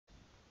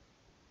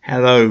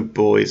Hello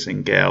boys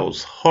and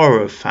girls,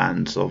 horror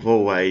fans of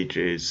all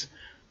ages,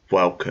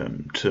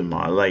 welcome to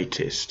my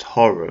latest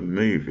horror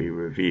movie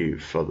review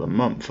for the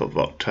month of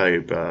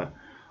October.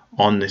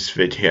 On this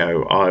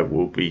video I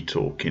will be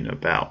talking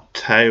about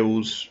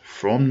Tales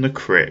from the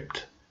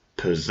Crypt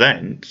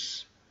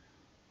Presents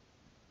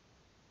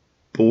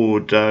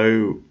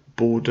Bordello,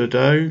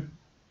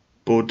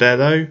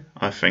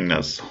 I think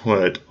that's the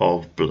word,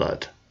 of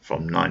Blood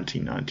from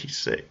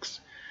 1996.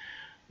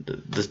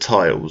 The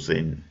title's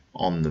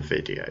on the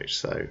video,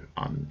 so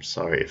I'm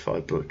sorry if I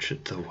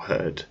butchered the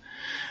word.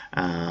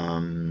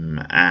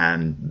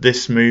 And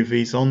this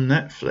movie's on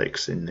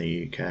Netflix in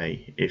the UK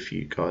if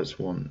you guys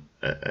want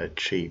a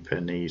cheap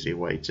and easy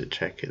way to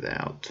check it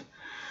out.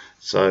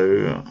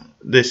 So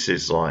this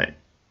is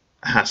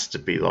has to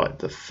be like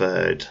the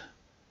third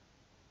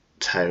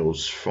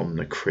Tales from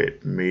the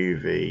Crypt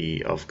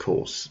movie, of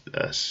course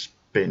a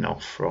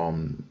spin-off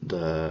from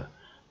the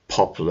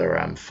popular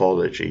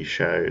anthology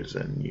shows,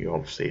 and you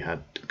obviously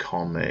had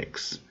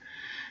comics.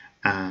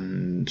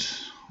 And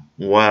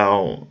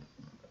well,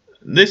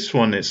 this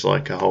one is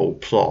like a whole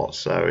plot,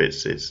 so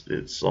it's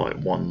like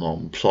one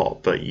long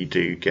plot, but you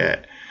do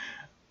get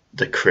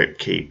the Crypt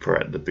Keeper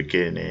at the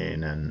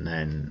beginning, and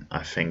then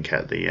I think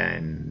at the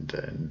end,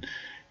 and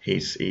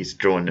he's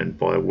joined in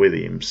by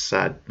William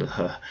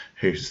Sadler,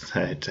 who's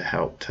there to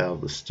help tell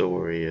the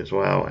story as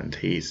well, and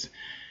he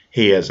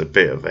has a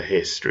bit of a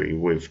history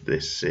with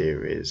this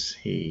series.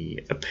 He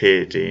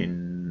appeared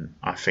in,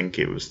 I think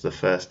it was the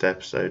first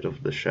episode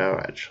of the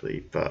show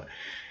actually, but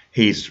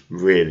he's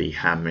really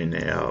hamming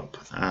it up.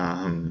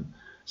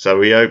 So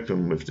we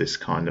open with this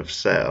kind of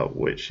setup,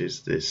 which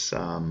is this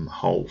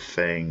whole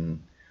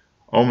thing,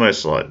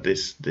 almost like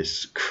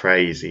this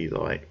crazy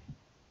like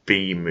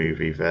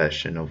B-movie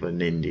version of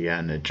an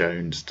Indiana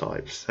Jones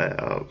type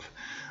setup.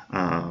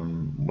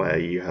 Where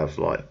you have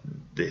like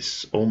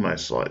this,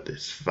 almost like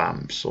this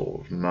vamp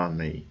sort of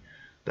mummy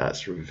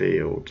that's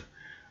revealed,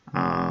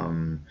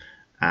 yeah,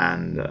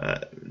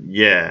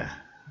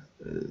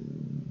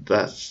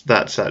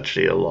 that's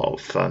actually a lot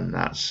of fun,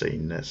 that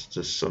scene. There's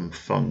just some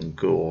fun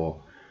gore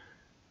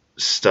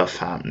stuff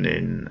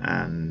happening,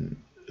 and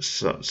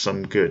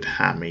some good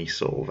hammy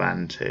sort of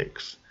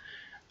antics.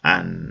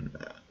 And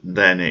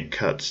then it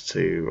cuts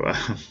to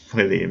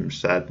William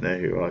Sadler,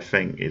 who I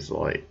think is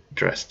like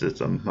dressed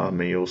as a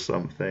mummy or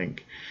something.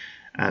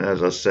 And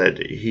as I said,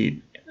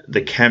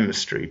 the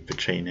chemistry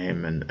between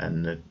him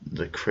and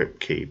the Crypt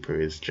Keeper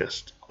is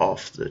just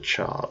off the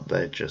chart.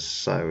 They're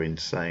just so in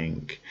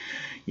sync.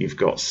 You've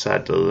got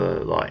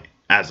Sadler, like,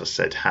 as I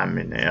said,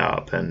 hamming it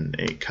up, and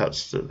it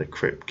cuts to the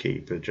Crypt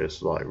Keeper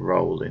just like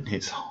rolling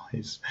his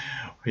eyes,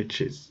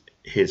 which is,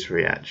 his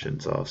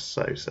reactions are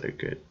so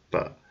good.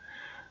 But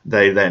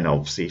they then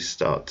obviously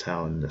start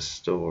telling the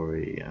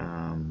story.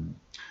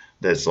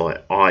 There's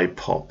like eye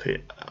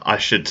popping, I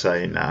should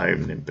say in the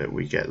opening, but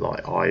we get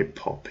like eye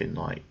popping,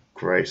 like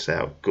gross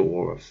out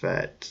gore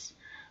effects.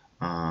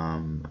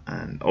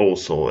 And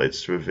also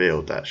it's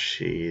revealed that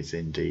she is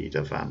indeed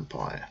a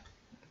vampire.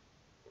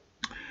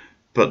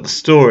 But the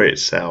story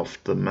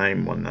itself, the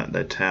main one that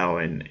they're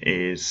telling,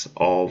 is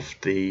of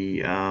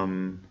the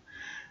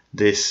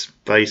this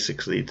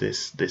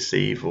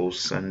evil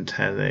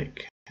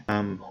satanic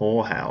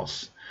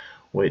whorehouse,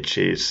 which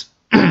is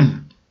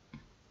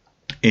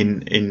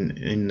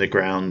in the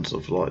grounds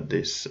of like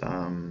this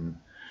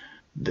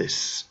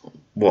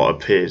what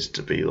appears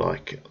to be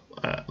like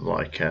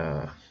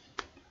a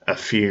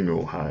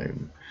funeral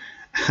home,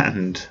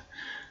 and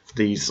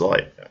these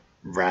like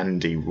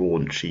randy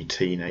raunchy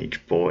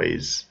teenage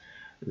boys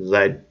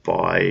led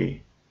by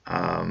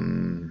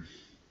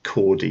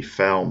Corey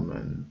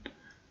Feldman,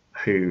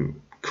 who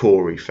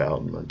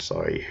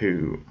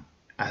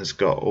has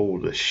got all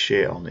the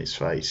shit on his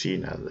face, you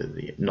know,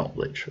 not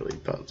literally,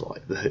 but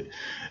like the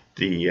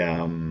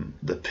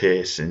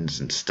piercings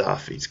and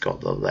stuff. He's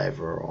got the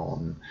leather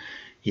on.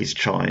 He's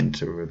trying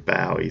to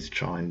rebel. He's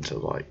trying to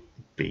like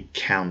be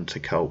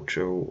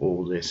countercultural,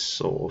 all this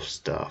sort of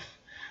stuff.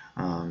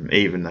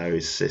 Even though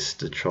his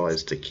sister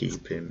tries to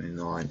keep him in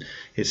line.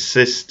 His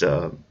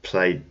sister,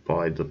 played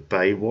by the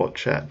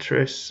Baywatch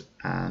actress,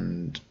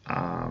 and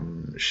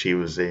she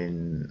was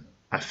in,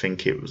 I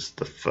think it was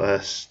the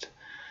first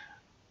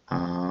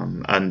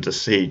Under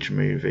Siege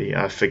movie.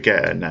 I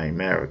forget her name,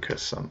 Erica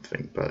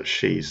something, but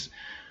she's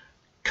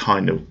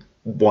kind of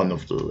one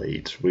of the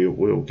leads.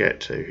 We'll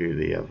get to who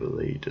the other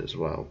lead as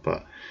well.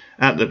 But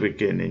at the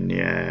beginning,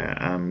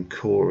 yeah,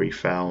 Corey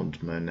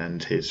Feldman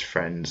and his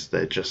friends,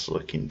 they're just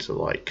looking to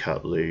like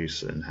cut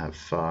loose and have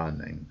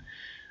fun and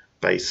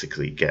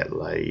basically get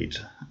laid,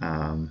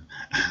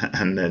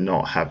 and they're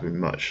not having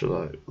much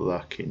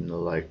luck in the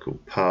local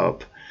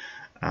pub.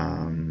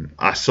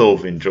 I sort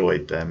of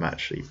enjoyed them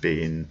actually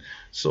being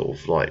sort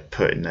of like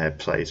put in their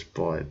place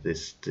by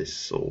this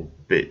sort of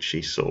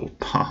bitchy sort of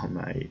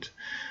barmaid.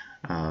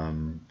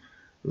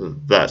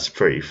 That's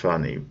pretty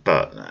funny.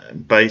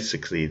 But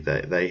basically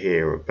they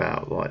hear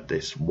about like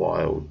this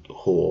wild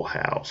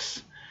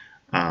whorehouse,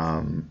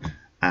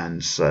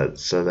 and so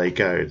they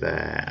go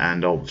there,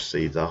 and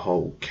obviously the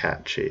whole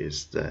catch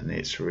is then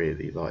it's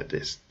really like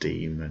this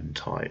demon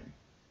type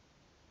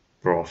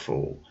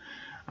brothel.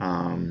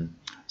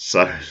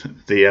 So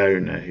the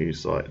owner,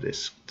 who's like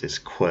this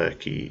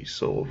quirky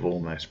sort of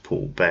almost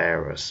Paul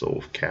Bearer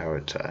sort of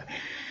character,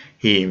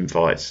 he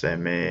invites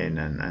them in,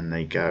 and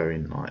they go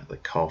in like the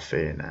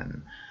coffin,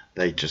 and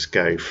they just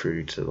go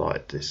through to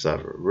like this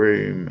other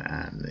room,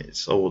 and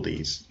it's all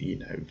these, you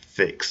know,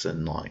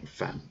 vixen like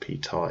vampy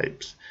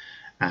types,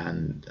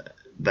 and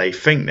they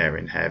think they're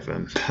in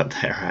heaven, but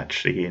they're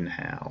actually in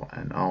hell.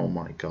 And oh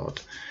my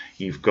god,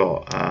 you've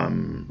got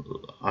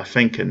I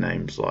think her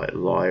name's like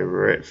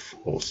Lyrith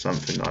or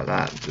something like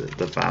that,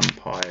 the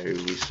vampire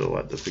who we saw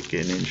at the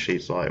beginning.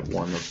 She's like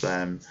one of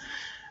them,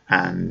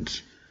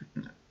 and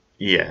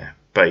yeah,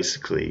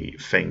 basically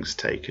things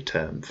take a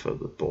turn for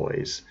the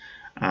boys.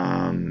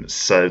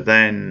 So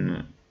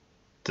then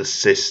the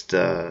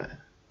sister,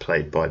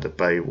 played by the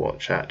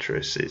Baywatch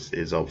actress,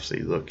 is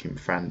obviously looking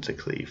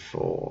frantically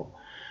for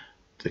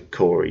the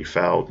Corey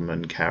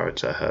Feldman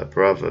character, her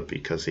brother,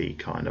 because he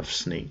kind of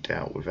sneaked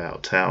out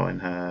without telling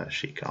her.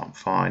 She can't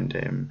find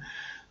him.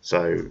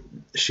 So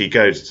she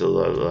goes to the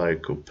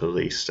local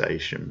police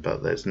station,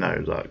 but there's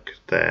no luck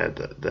there.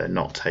 That they're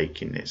not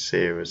taking it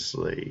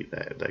seriously.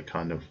 They're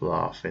kind of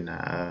laughing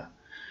at her.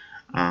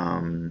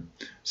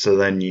 So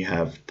then you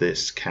have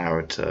this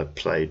character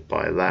played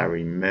by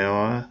Larry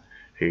Miller,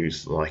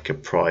 who's like a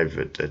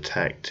private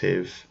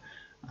detective.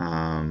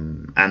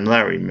 And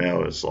Larry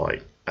Miller's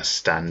like a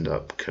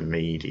stand-up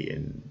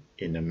comedian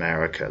in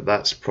America.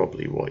 That's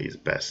probably what he's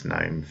best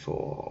known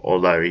for,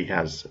 although he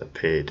has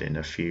appeared in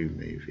a few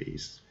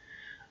movies.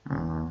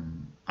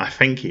 I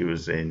think he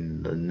was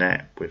in The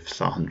Net with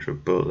Sandra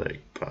Bullock,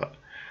 but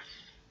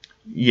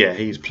yeah,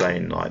 he's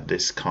playing like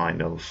this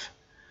kind of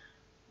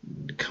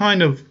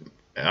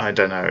I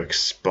don't know,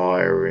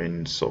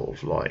 aspiring sort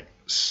of like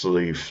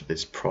sleuth,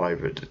 this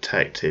private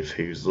detective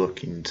who's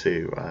looking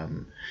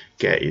to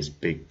get his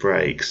big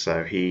break.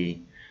 So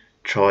he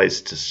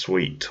tries to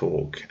sweet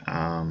talk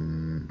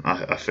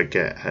I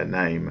forget her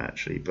name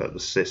actually, but the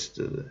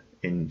sister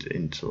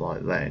into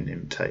like letting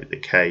him take the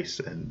case,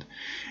 and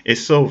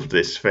it's sort of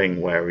this thing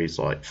where he's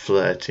like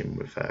flirting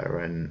with her,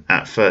 and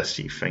at first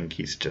you think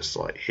he's just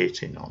like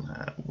hitting on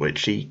her,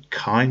 which he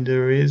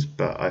kinda is,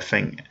 but I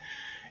think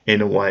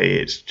in a way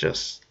it's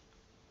just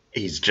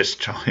he's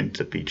just trying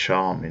to be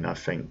charming, I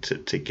think,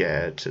 to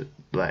get her to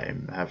let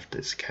him have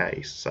this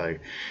case. So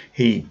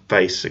he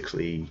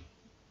basically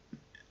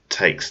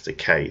takes the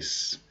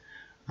case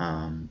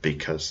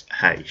because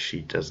hey,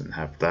 she doesn't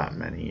have that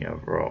many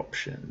other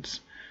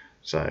options.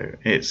 So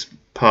it's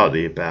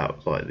partly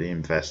about like the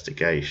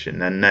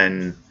investigation, and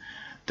then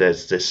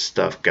there's this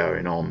stuff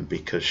going on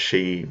because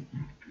she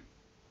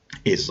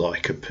is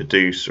like a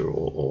producer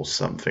or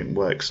something,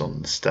 works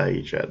on the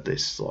stage at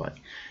this like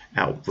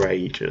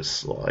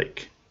outrageous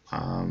like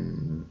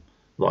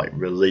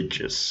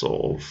religious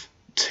sort of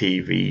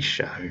TV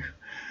show,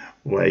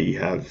 where you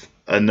have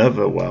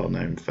another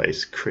well-known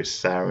face, Chris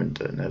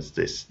Sarandon, as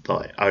this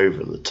like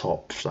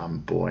over-the-top,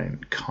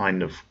 flamboyant,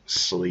 kind of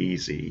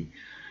sleazy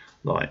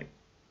like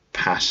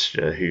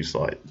pastor who's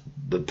like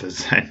the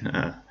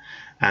presenter,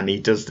 and he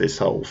does this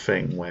whole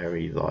thing where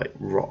he like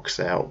rocks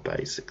out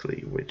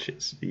basically, which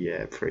is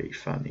pretty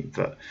funny.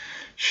 But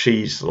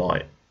she's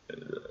like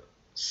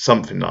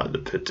something like the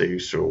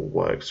producer or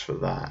works for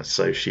that,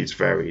 so she's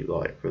very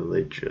like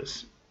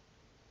religious,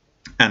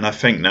 and I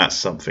think that's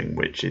something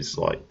which is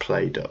like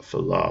played up for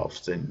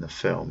laughs in the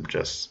film,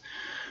 just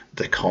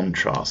the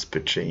contrast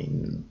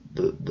between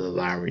the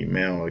Larry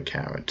Miller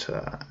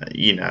character,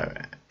 you know,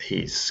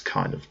 he's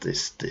kind of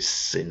this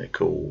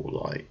cynical,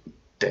 like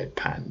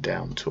deadpan,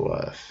 down to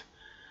earth,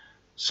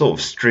 sort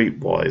of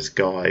streetwise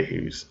guy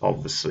who's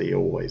obviously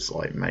always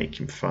like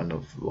making fun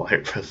of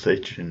like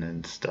religion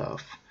and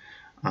stuff.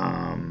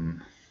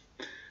 And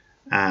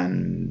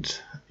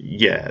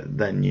yeah,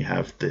 then you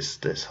have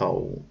this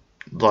whole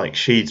like,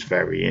 she's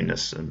very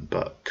innocent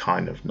but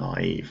kind of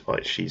naive,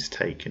 like she's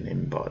taken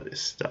in by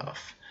this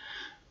stuff.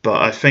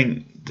 But I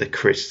think the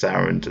Chris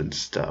Sarandon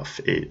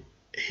stuff,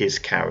 his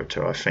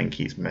character, I think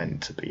he's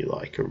meant to be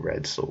like a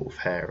red sort of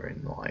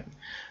herring, like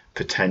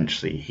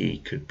potentially he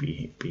could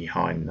be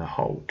behind the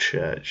whole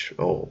church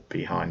or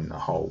behind the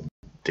whole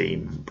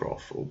demon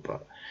brothel,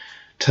 but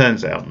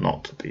turns out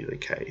not to be the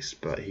case.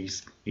 But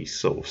he's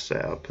sort of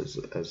set up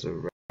as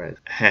a red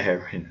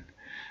herring.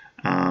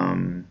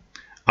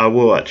 I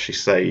will actually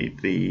say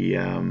the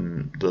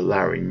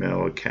Larry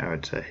Miller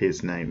character,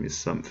 his name is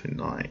something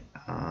like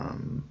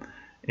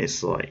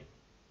it's like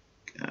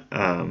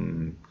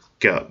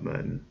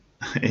Gutman.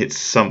 It's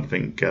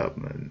something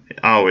Gutman.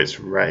 Oh, it's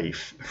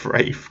Rafe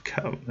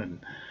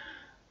Gutman.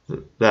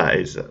 That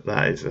is a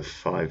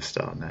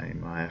 5-star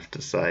name, I have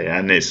to say.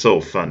 And it's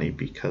sort of funny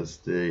because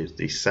the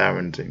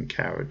Sarandon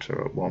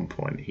character at one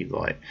point he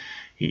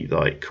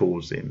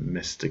calls him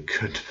Mr.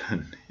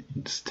 Goodman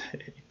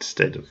instead.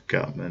 instead of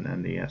Gutman,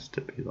 and he has to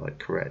be like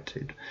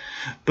corrected.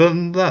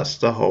 But that's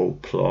the whole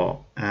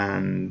plot,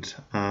 and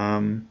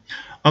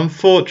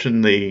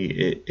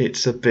unfortunately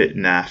it's a bit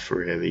naff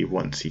really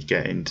once you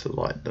get into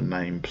like the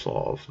main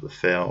plot of the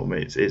film.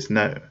 It's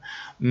no,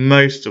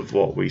 most of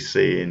what we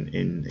see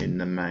in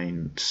the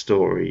main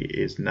story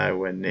is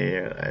nowhere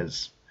near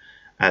as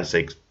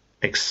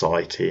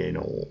exciting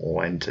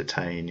or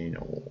entertaining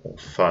or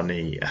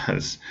funny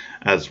as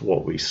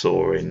what we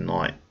saw in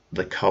like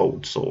the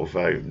Cold sort of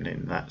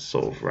opening, that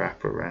sort of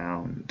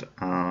wraparound.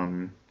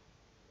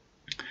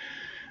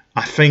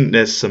 I think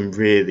there's some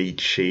really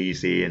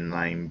cheesy and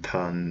lame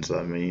puns.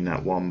 I mean,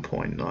 at one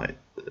point, like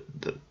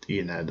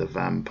the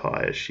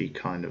vampire, she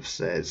kind of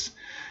says,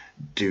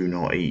 "Do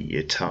not eat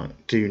your tongue.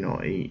 Do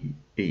not eat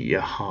your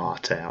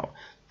heart out.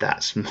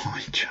 That's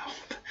my job."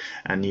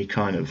 And you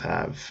kind of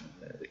have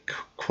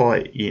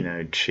quite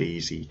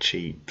cheesy,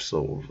 cheap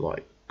sort of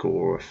like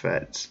gore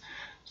effects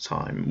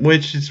time,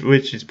 which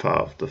is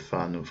part of the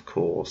fun, of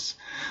course.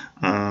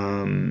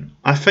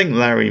 I think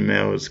Larry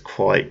Mills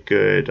quite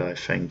good. I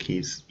think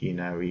he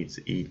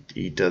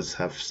does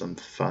have some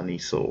funny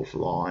sort of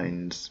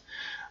lines,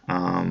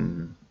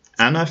 and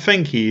I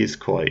think he is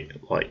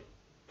quite like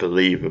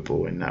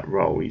believable in that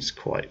role. He's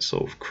quite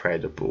sort of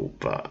credible,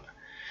 but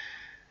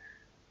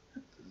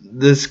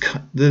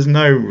there's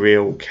no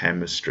real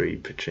chemistry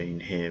between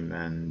him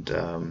and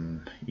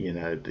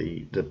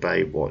the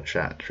Baywatch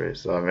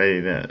actress. I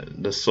mean,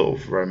 the sort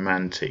of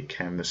romantic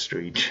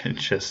chemistry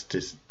just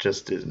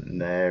isn't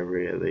there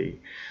really.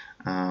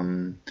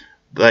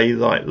 They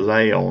like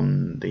lay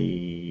on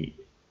the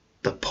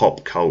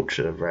pop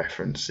culture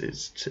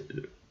references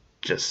to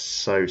just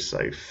so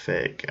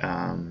thick.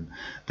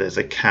 There's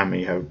a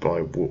cameo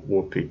by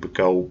Whoopi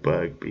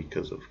Goldberg,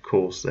 because of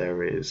course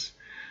there is.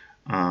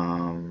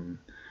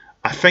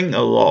 I think a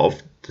lot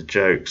of the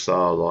jokes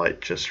are like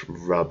just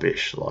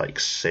rubbish, like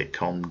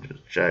sitcom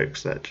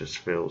jokes that just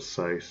feel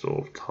so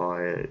sort of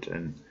tired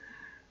and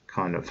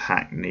kind of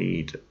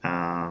hackneyed.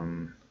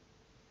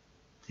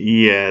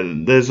 Yeah,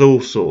 there's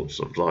all sorts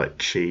of like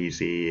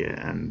cheesy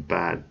and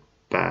bad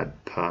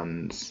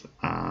puns.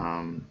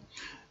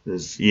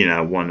 There's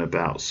one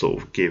about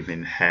sort of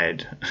giving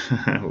head,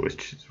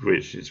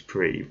 which is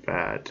pretty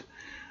bad.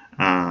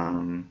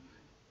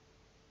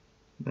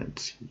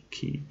 Let's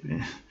keep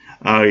it.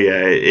 Oh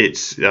yeah,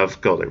 I've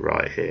got it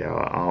right here.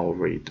 I'll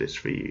read this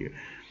for you.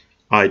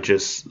 "I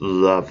just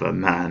love a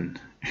man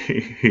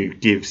who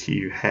gives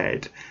you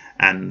head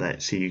and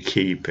lets you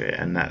keep it,"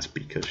 and that's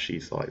because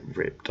she's like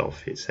ripped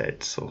off his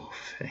head, sort of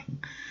thing.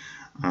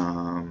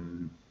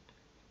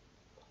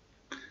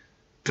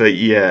 But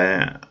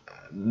yeah,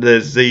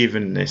 there's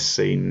even this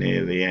scene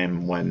near the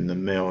end when the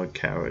Miller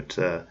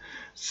character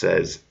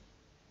says,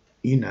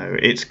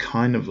 it's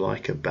kind of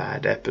like a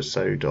bad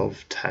episode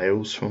of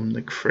Tales from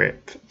the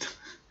Crypt.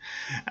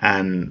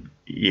 And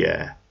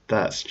yeah,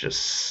 that's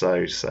just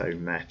so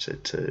meta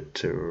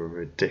to a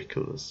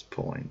ridiculous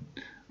point.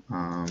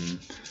 But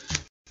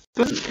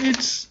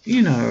it's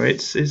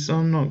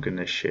I'm not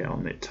gonna shit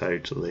on it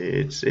totally.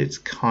 It's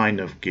kind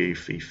of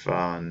goofy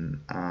fun.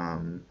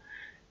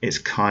 It's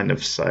kind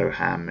of so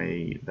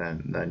hammy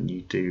then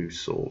you do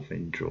sort of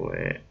enjoy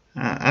it.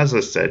 As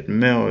I said,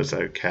 Mill is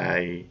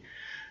okay.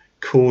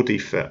 Corey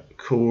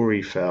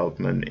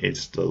Feldman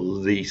is the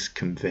least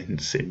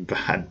convincing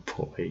bad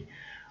boy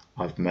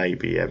I've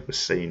maybe ever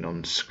seen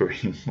on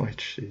screen,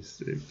 which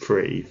is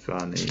pretty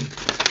funny.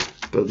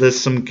 But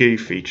there's some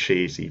goofy,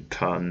 cheesy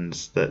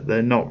puns that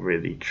they're not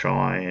really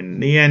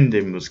trying. The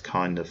ending was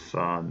kind of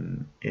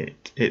fun.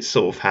 It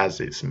sort of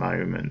has its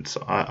moments.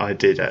 I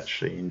did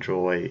actually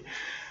enjoy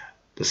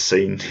the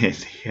scene near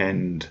the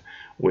end,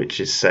 which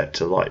is set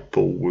to like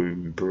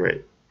Ballroom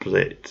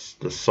Blitz,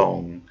 the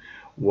song,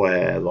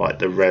 where like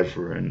the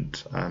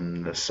Reverend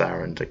and the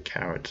Sarandon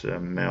character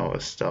Miller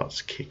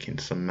starts kicking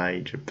some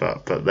major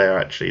butt, but they're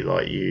actually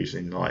like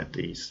using like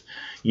these,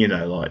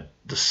 like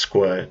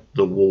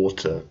the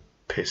water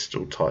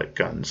pistol type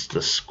guns,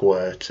 the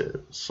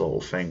squirter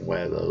sort of thing,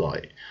 where they're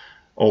like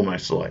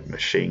almost like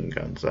machine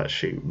guns that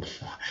shoot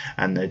more,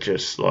 and they're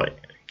just like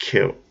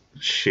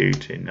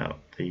shooting up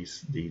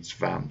these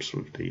vamps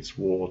with these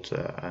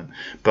water,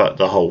 but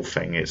the whole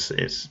thing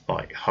is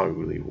like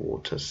holy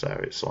water, so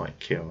it's like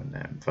killing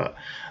them. But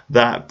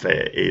that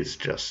bit is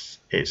just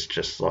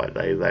like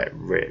they let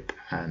rip,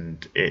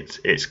 and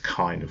it's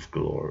kind of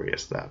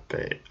glorious, that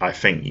bit. I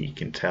think you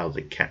can tell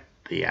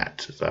the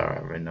actors are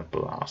having a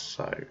blast,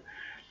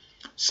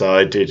 so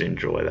I did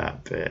enjoy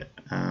that bit.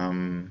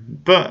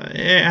 But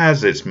it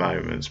has its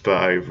moments,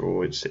 but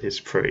overall it's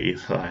pretty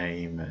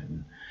lame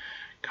and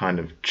kind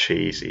of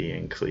cheesy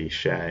and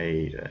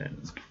cliched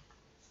and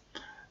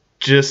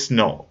just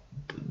not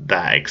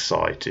that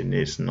exciting.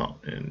 It's not,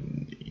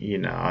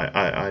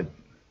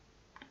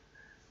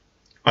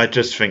 I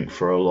just think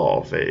for a lot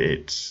of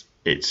it's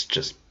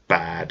just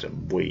bad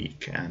and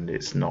weak, and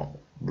it's not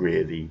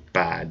really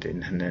bad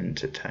in an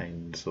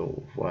entertaining sort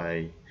of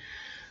way.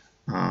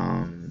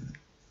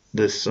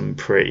 There's some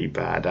pretty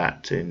bad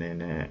acting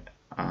in it.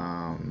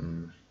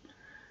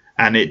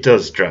 And it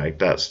does drag,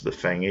 that's the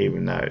thing,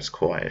 even though it's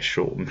quite a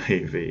short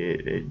movie,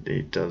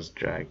 it does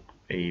drag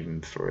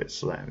even for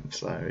its length,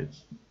 so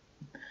it's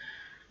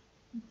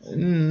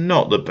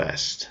not the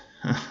best.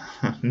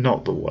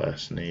 Not the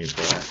worst neither,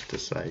 I have to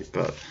say,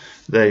 but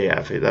there you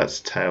have it.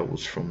 That's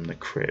Tales from the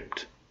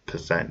Crypt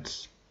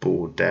Presents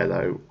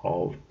Bordello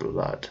of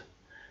Blood.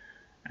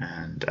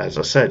 And as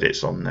I said,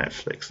 it's on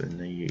Netflix in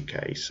the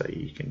UK, so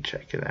you can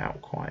check it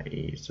out quite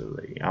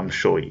easily. I'm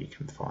sure you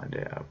can find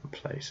it other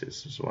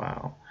places as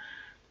well.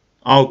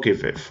 I'll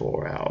give it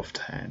 4 out of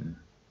 10,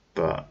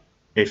 but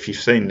if you've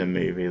seen the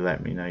movie,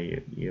 let me know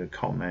your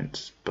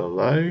comments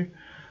below.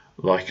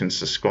 Like and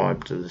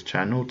subscribe to the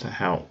channel to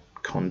help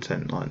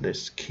content like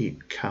this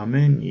keep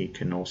coming. You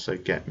can also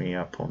get me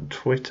up on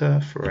Twitter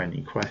for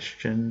any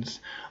questions.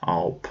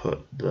 I'll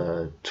put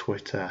the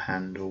Twitter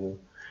handle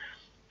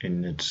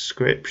in the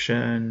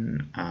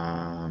description,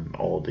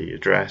 or the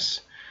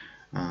address.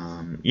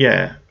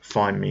 Yeah,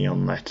 find me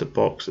on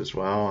Letterboxd as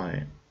well.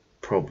 I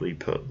probably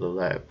put the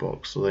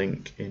Letterboxd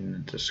link in the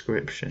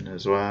description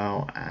as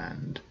well,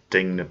 and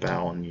ding the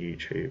bell on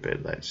YouTube,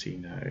 it lets you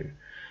know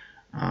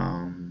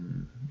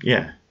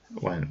yeah,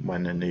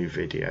 when a new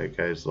video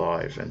goes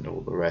live and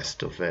all the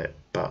rest of it.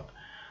 But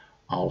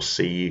I'll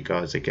see you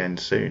guys again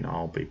soon.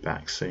 I'll be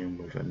back soon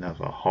with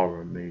another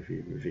horror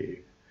movie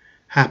review.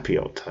 Happy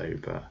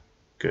October.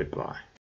 Goodbye.